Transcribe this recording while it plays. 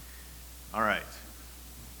All right.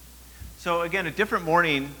 So again, a different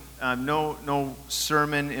morning, no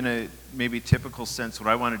sermon in a maybe typical sense. What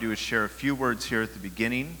I want to do is share a few words here at the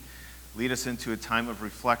beginning, lead us into a time of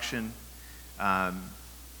reflection,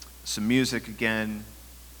 some music again,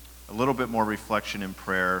 a little bit more reflection and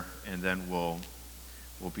prayer, and then we'll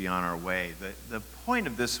be on our way. The point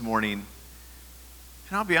of this morning,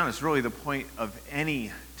 and I'll be honest, really the point of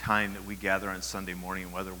any time that we gather on Sunday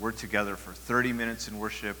morning, whether we're together for 30 minutes in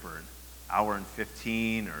worship or an hour and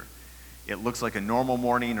 15, or it looks like a normal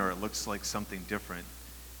morning or it looks like something different.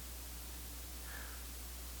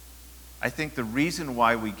 I think the reason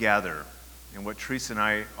why we gather, and what Teresa and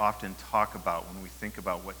I often talk about when we think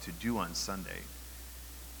about what to do on Sunday,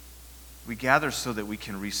 we gather so that we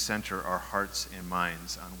can recenter our hearts and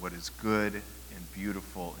minds on what is good and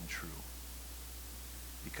beautiful and true.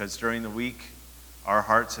 Because during the week, our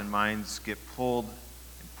hearts and minds get pulled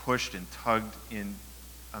and pushed and tugged in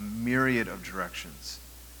a myriad of directions.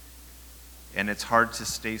 And it's hard to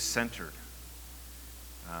stay centered.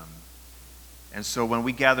 And so when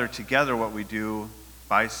we gather together, what we do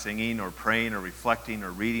by singing or praying or reflecting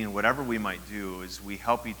or reading, whatever we might do, is we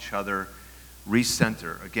help each other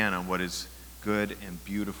recenter, again, on what is good and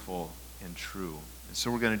beautiful and true. And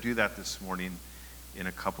so we're going to do that this morning in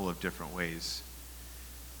a couple of different ways.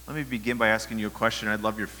 Let me begin by asking you a question. I'd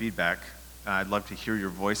love your feedback. I'd love to hear your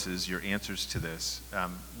voices, your answers to this.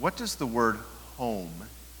 What does the word home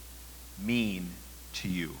mean to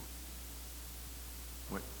you?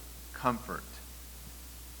 What? Comfort.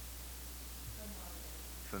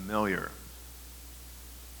 Familiar.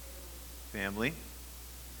 Family.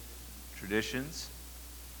 Traditions.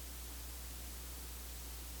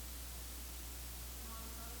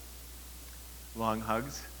 Long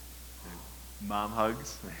hugs. Mom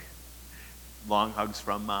hugs. Long hugs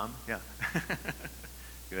from mom. Yeah.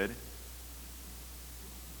 Good.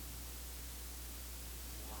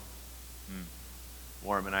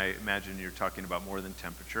 Warm, and I imagine you're talking about more than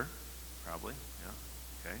temperature, probably.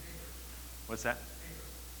 Yeah. Okay. What's that?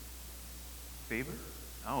 Favor?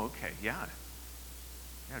 Oh, okay. Yeah.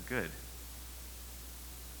 Yeah, good.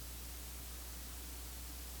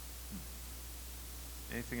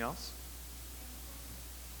 Anything else?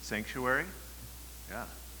 Sanctuary? Yeah.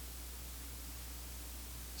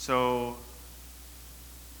 So,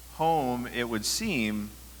 home, it would seem,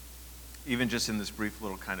 even just in this brief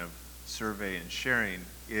little kind of survey and sharing,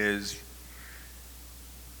 is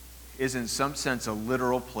in some sense a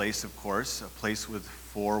literal place, of course, a place with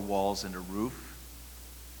four walls and a roof.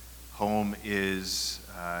 Home is,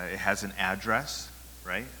 it has an address,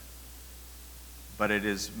 right? But it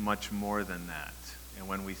is much more than that. And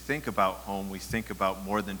when we think about home, we think about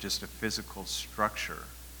more than just a physical structure.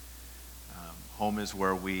 Home is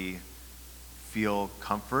where we feel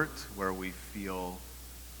comfort, where we feel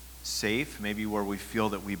safe, maybe where we feel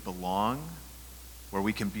that we belong, where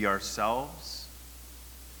we can be ourselves,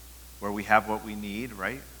 where we have what we need,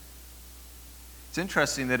 right? It's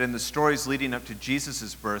interesting that in the stories leading up to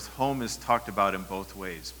Jesus' birth, home is talked about in both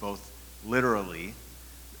ways, both literally,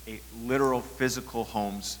 literal physical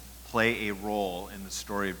homes play a role in the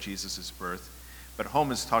story of Jesus' birth, but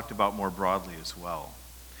home is talked about more broadly as well.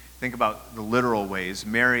 Think about the literal ways.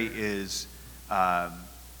 Mary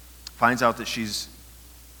finds out that she's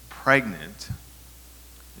pregnant,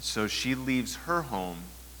 so she leaves her home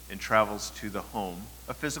and travels to the home,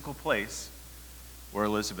 a physical place, where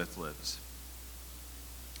Elizabeth lives.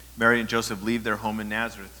 Mary and Joseph leave their home in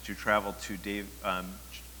Nazareth to travel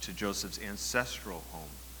to Joseph's ancestral home,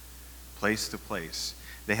 place to place.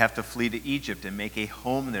 They have to flee to Egypt and make a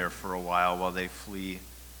home there for a while they flee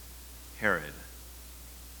Herod.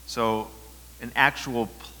 So an actual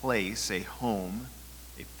place, a home,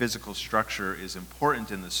 a physical structure is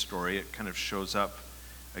important in this story. It kind of shows up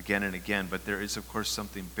again and again, but there is, of course,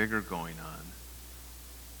 something bigger going on.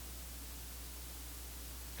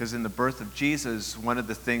 Because in the birth of Jesus, one of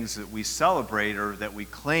the things that we celebrate or that we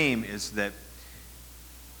claim is that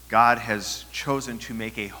God has chosen to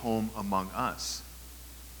make a home among us.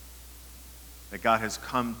 That God has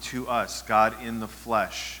come to us, God in the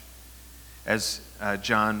flesh. As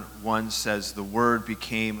John 1 says, the Word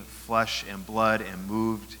became flesh and blood and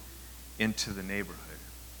moved into the neighborhood.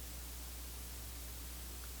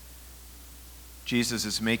 Jesus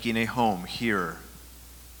is making a home here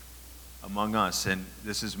among us, and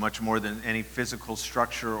this is much more than any physical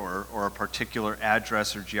structure or a particular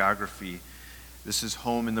address or geography. This is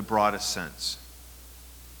home in the broadest sense.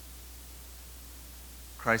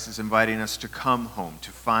 Christ is inviting us to come home,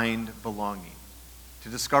 to find belonging, to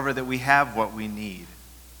discover that we have what we need.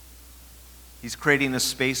 He's creating a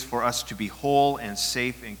space for us to be whole and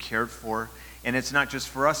safe and cared for, And it's not just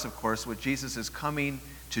for us, of course. What Jesus is coming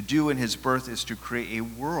to do in his birth is to create a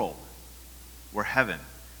world where heaven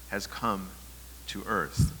has come to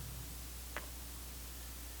earth.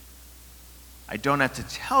 I don't have to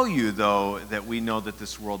tell you, though, that we know that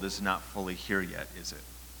this world is not fully here yet, is it?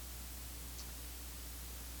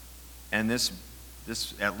 And this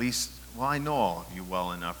at least, well, I know all of you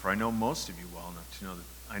well enough, or I know most of you well enough to know that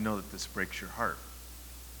I know that this breaks your heart.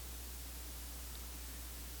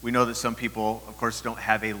 We know that some people, of course, don't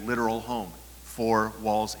have a literal home, 4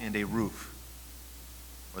 walls and a roof,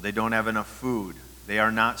 or they don't have enough food. They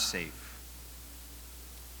are not safe.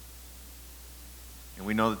 And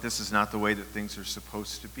we know that this is not the way that things are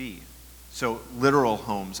supposed to be. So literal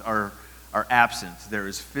homes are absent. There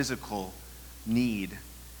is physical need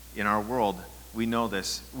in our world. We know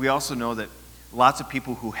this. We also know that lots of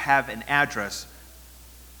people who have an address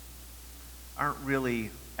aren't really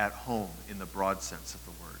at home in the broad sense of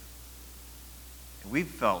the word. And we've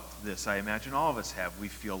felt this, I imagine all of us have. We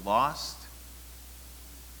feel lost.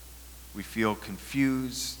 We feel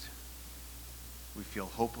confused. We feel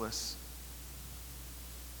hopeless.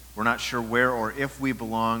 We're not sure where or if we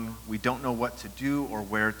belong. We don't know what to do or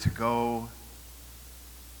where to go.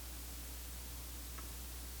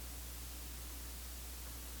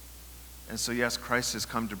 And so, yes, Christ has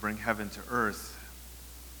come to bring heaven to earth,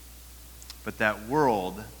 but that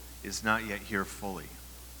world is not yet here fully.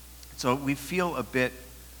 So we feel a bit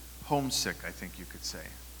homesick, I think you could say.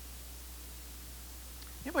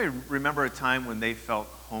 Anybody remember a time when they felt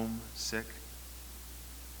homesick?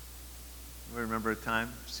 Anybody remember a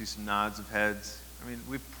time? See some nods of heads. I mean,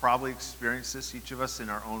 we've probably experienced this, each of us in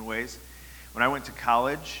our own ways. When I went to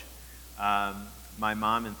college, my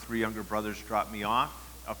mom and 3 younger brothers dropped me off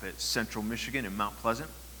up at Central Michigan in Mount Pleasant.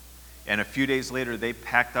 And a few days later, they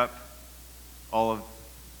packed up all of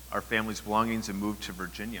our family's belongings and moved to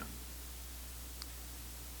Virginia.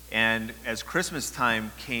 And as Christmas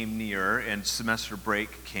time came near and semester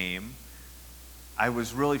break came, I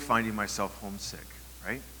was really finding myself homesick,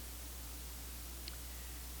 right?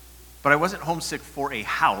 But I wasn't homesick for a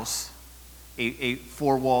house, a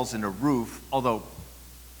 4 walls and a roof, although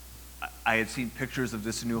I had seen pictures of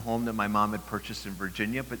this new home that my mom had purchased in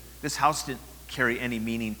Virginia, but this house didn't carry any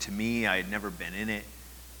meaning to me. I had never been in it.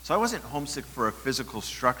 So I wasn't homesick for a physical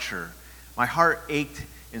structure. My heart ached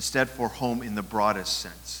instead for home in the broadest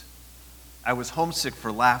sense. I was homesick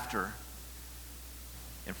for laughter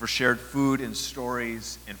and for shared food and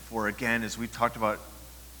stories and for, again, as we talked about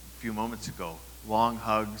a few moments ago, long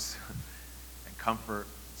hugs and comfort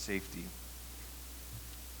and safety.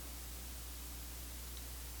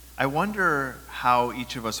 I wonder how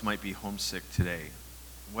each of us might be homesick today.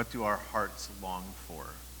 What do our hearts long for?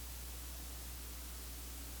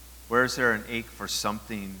 Where is there an ache for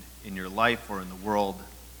something in your life or in the world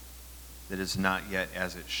that is not yet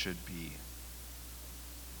as it should be?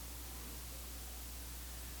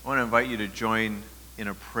 I want to invite you to join in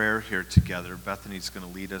a prayer here together. Bethany's going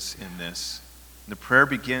to lead us in this. And the prayer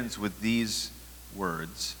begins with these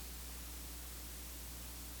words.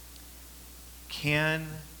 Can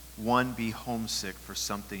one be homesick for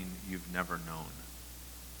something you've never known?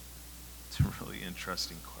 It's a really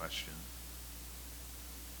interesting question.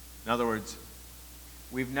 In other words,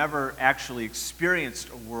 we've never actually experienced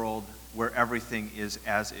a world where everything is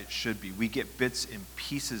as it should be. We get bits and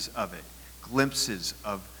pieces of it, glimpses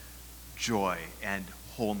of joy and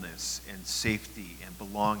wholeness and safety and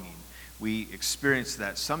belonging. We experience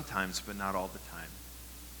that sometimes, but not all the time.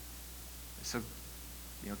 So,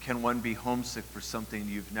 can one be homesick for something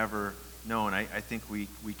you've never known? I think we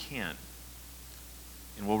can.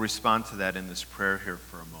 And we'll respond to that in this prayer here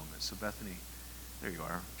for a moment. So Bethany, there you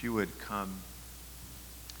are. If you would come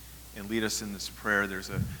and lead us in this prayer. There's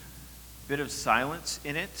a bit of silence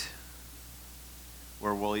in it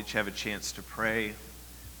where we'll each have a chance to pray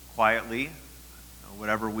quietly,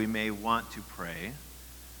 whatever we may want to pray.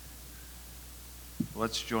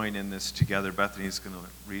 Let's join in this together. Bethany's going to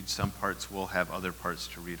read some parts. We'll have other parts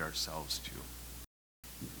to read ourselves too.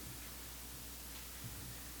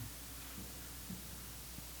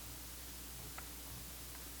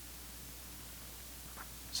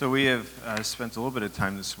 So we have spent a little bit of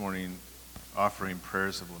time this morning offering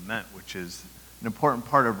prayers of lament, which is an important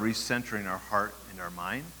part of recentering our heart and our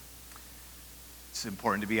mind. It's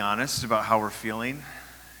important to be honest about how we're feeling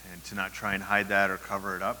and to not try and hide that or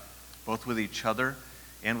cover it up, both with each other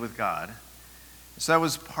and with God. So that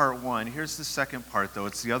was part one. Here's the second part, though.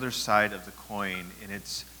 It's the other side of the coin, and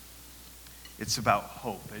it's about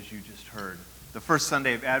hope, as you just heard. The first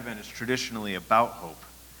Sunday of Advent is traditionally about hope,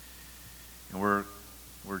 and we're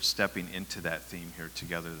stepping into that theme here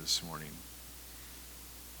together this morning.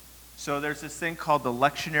 So there's this thing called the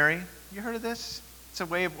lectionary. You heard of this? It's a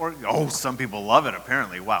way of, some people love it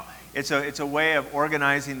apparently. Wow. It's a way of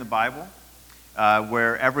organizing the Bible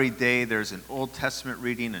where every day there's an Old Testament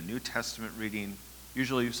reading, a New Testament reading,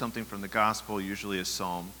 usually something from the gospel, usually a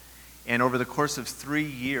psalm. And over the course of 3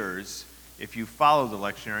 years, if you follow the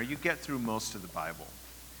lectionary, you get through most of the Bible.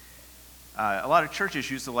 A lot of churches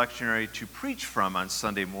use the lectionary to preach from on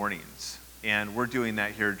Sunday mornings. And we're doing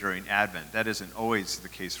that here during Advent. That isn't always the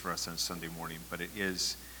case for us on Sunday morning, but it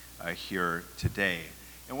is here today.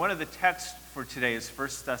 And one of the texts for today is 1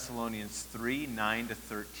 Thessalonians 3, 9 to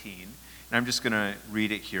 13. And I'm just going to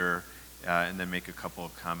read it here and then make a couple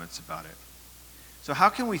of comments about it. So how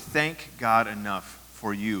can we thank God enough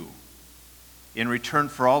for you in return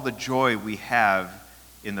for all the joy we have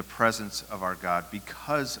in the presence of our God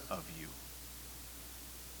because of you?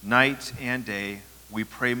 Night and day, we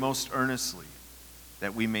pray most earnestly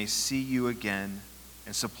that we may see you again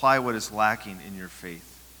and supply what is lacking in your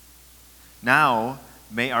faith. Now,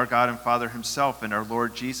 may our God and Father himself and our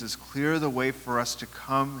Lord Jesus clear the way for us to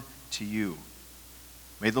come to you.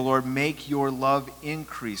 May the Lord make your love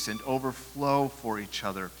increase and overflow for each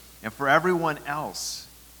other and for everyone else,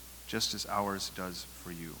 just as ours does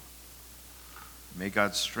for you. May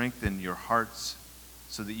God strengthen your hearts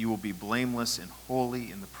so that you will be blameless and holy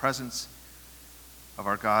in the presence of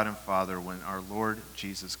our God and Father when our Lord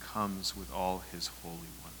Jesus comes with all his holy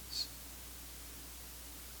ones.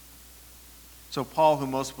 So Paul, who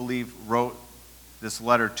most believe wrote this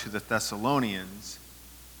letter to the Thessalonians,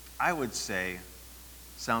 I would say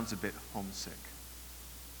sounds a bit homesick.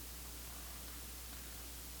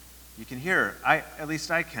 You can hear, at least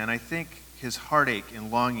I can, I think his heartache and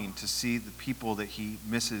longing to see the people that he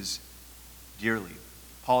misses dearly.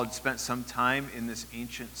 Paul had spent some time in this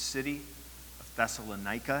ancient city of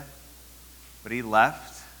Thessalonica, but he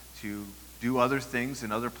left to do other things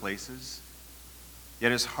in other places.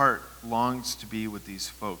 Yet his heart longs to be with these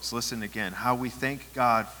folks. Listen again, how we thank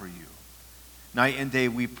God for you. Night and day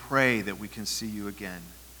we pray that we can see you again.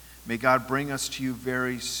 May God bring us to you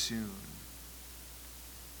very soon.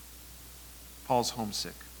 Paul's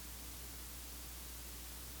homesick.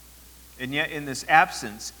 And yet in this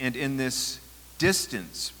absence and in this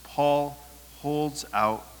distance, Paul holds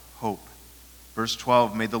out hope. Verse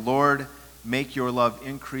 12, may the Lord make your love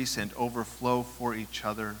increase and overflow for each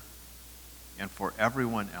other and for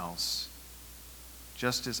everyone else,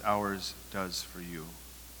 just as ours does for you.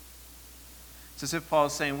 It's as if Paul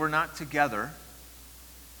is saying, we're not together,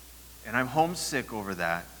 and I'm homesick over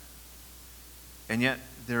that, and yet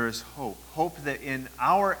there is hope. Hope that in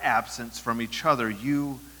our absence from each other,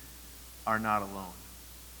 you are not alone.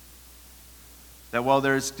 That while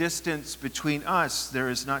there is distance between us, there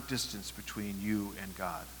is not distance between you and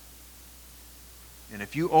God. And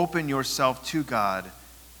if you open yourself to God,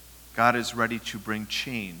 God is ready to bring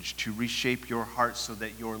change, to reshape your heart so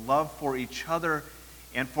that your love for each other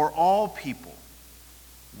and for all people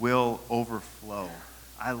will overflow.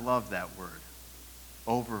 I love that word,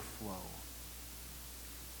 overflow.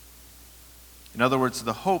 In other words,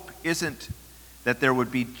 the hope isn't that there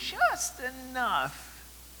would be just enough.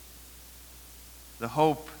 The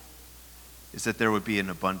hope is that there would be an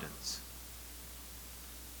abundance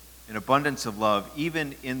of love,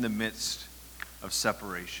 even in the midst of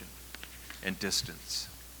separation and distance.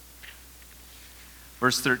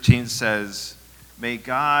 Verse 13 says, may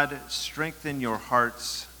God strengthen your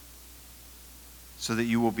hearts so that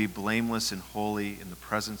you will be blameless and holy in the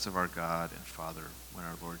presence of our God and Father when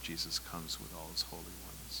our Lord Jesus comes with all his holy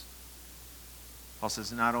ones. Paul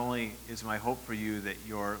says, not only is my hope for you that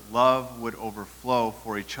your love would overflow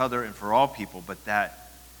for each other and for all people, but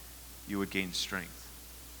that you would gain strength,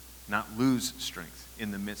 not lose strength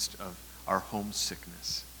in the midst of our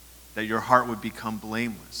homesickness, that your heart would become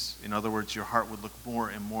blameless. In other words, your heart would look more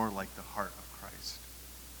and more like the heart of Christ.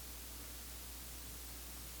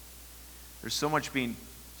 There's so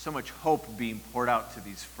much hope being poured out to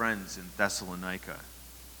these friends in Thessalonica.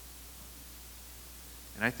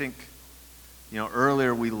 And I think,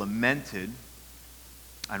 earlier we lamented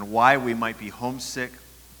on why we might be homesick,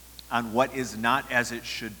 on what is not as it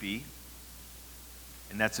should be.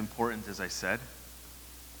 And that's important, as I said.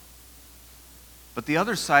 But the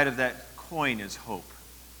other side of that coin is hope.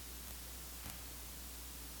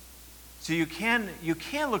 So you can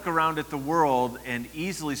look around at the world and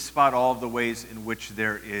easily spot all of the ways in which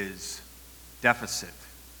there is deficit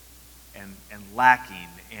and lacking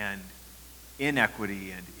and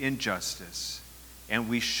inequity and injustice. And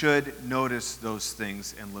we should notice those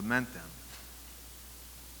things and lament them.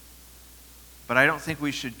 But I don't think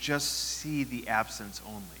we should just see the absence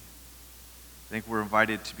only. I think we're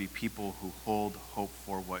invited to be people who hold hope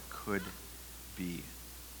for what could be.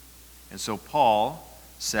 And so Paul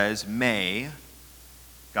says, may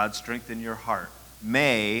God strengthen your heart.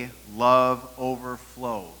 May love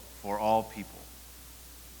overflow for all people.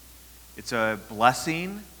 It's a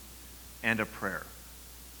blessing and a prayer.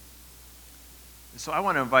 And so I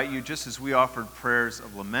want to invite you, just as we offered prayers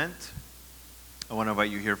of lament, I want to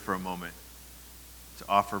invite you here for a moment to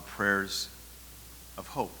offer prayers of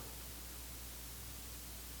hope.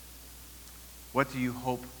 What do you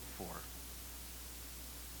hope for?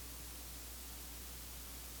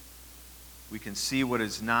 We can see what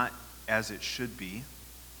is not as it should be.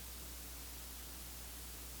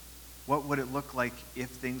 What would it look like if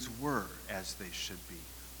things were as they should be?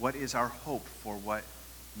 What is our hope for what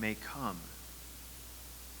may come?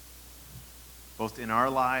 Both in our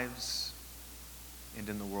lives and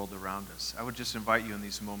in the world around us. I would just invite you in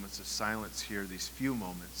these moments of silence here, these few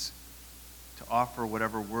moments, to offer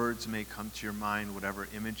whatever words may come to your mind, whatever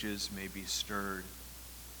images may be stirred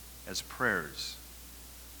as prayers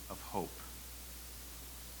of hope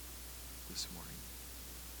this morning.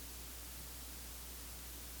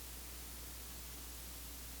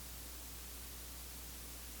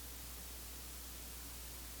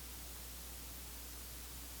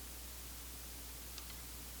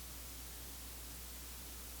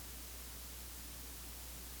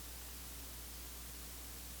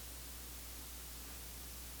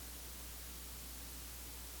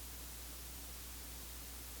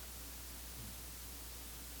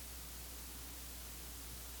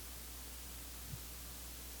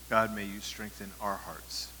 God, may you strengthen our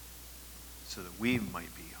hearts so that we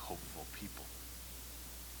might be hopeful people.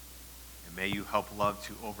 And may you help love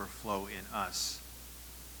to overflow in us,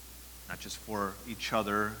 not just for each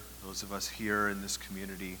other, those of us here in this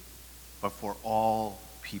community, but for all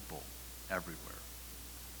people everywhere.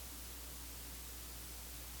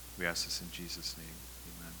 We ask this in Jesus' name.